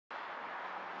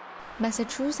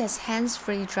Massachusetts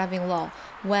hands-free driving law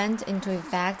went into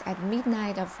effect at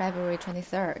midnight of February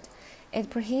 23rd. It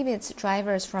prohibits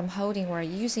drivers from holding or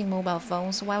using mobile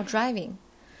phones while driving.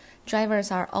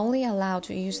 Drivers are only allowed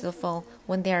to use the phone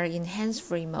when they are in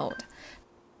hands-free mode.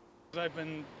 I've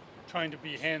been trying to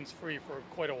be hands-free for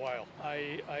quite a while.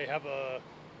 I have a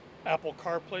Apple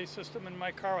CarPlay system in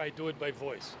my car. I do it by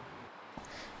voice.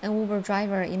 An Uber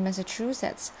driver in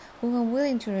Massachusetts, who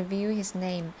unwilling to reveal his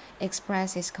name,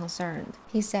 expressed his concern.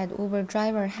 He said Uber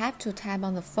drivers have to tap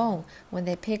on the phone when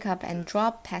they pick up and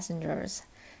drop passengers.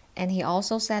 And he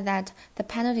also said that the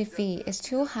penalty fee is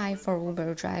too high for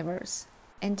Uber drivers.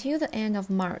 Until the end of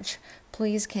March,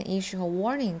 police can issue a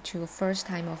warning to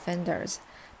first-time offenders.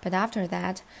 But after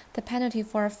that, the penalty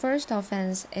for a first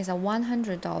offense is a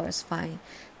 $100 fine.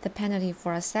 The penalty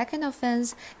for a second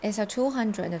offense is a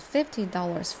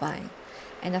 $250 fine.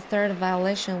 And a third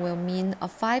violation will mean a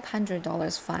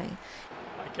 $500 fine.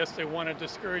 I guess they want to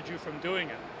discourage you from doing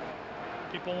it.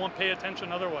 People won't pay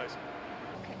attention otherwise.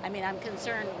 I mean, I'm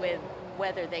concerned with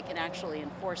whether they can actually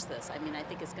enforce this. I mean, I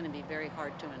think it's going to be very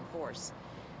hard to enforce.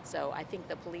 So I think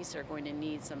the police are going to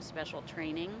need some special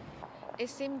training. It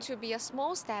seemed to be a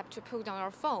small step to put down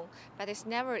your phone, but it's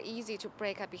never easy to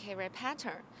break a behavior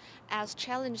pattern. As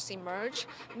challenges emerge,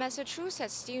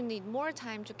 Massachusetts still need more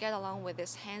time to get along with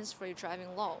this hands-free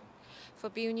driving law. For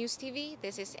Bill News TV,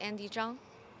 this is Andy Zhang.